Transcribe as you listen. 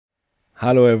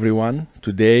Hello everyone,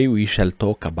 today we shall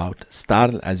talk about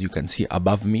STARL. As you can see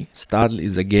above me, STARL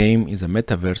is a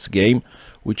metaverse game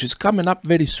which is coming up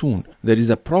very soon. There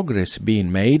is a progress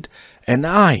being made and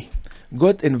I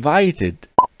got invited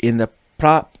in the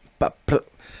party.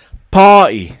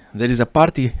 There is a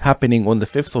party happening on the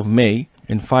 5th of May.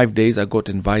 In 5 days I got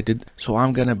invited, so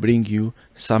I'm gonna bring you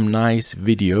some nice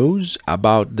videos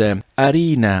about the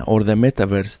arena or the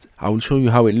metaverse. I will show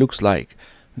you how it looks like.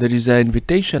 There is an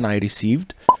invitation I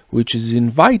received which is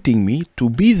inviting me to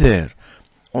be there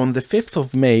on the 5th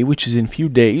of May, which is in few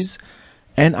days,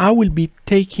 and I will be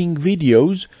taking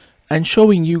videos and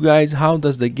showing you guys how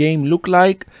does the game look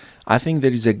like. I think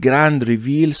there is a grand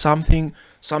reveal, something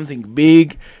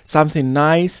big, something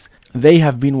nice. They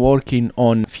have been working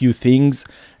on few things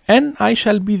and I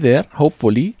shall be there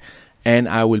hopefully, and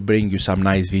I will bring you some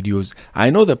nice videos. I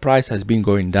know the price has been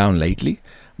going down lately,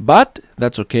 but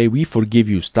that's okay. We forgive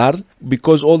you, STARL,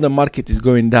 because all the market is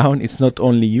going down. It's not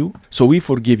only you, so we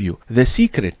forgive you. The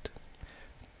secret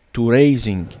to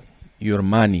raising your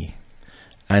money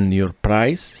and your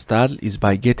price, STARL, is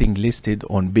by getting listed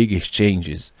on big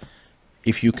exchanges.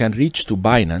 If you can reach to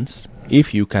Binance,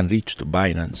 if you can reach to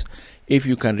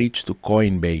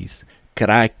Coinbase,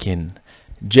 Kraken,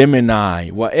 Gemini,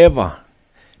 whatever,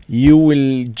 you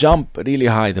will jump really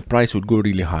high. The price would go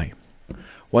really high.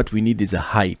 What we need is a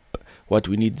hype. What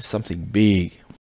we need is something big.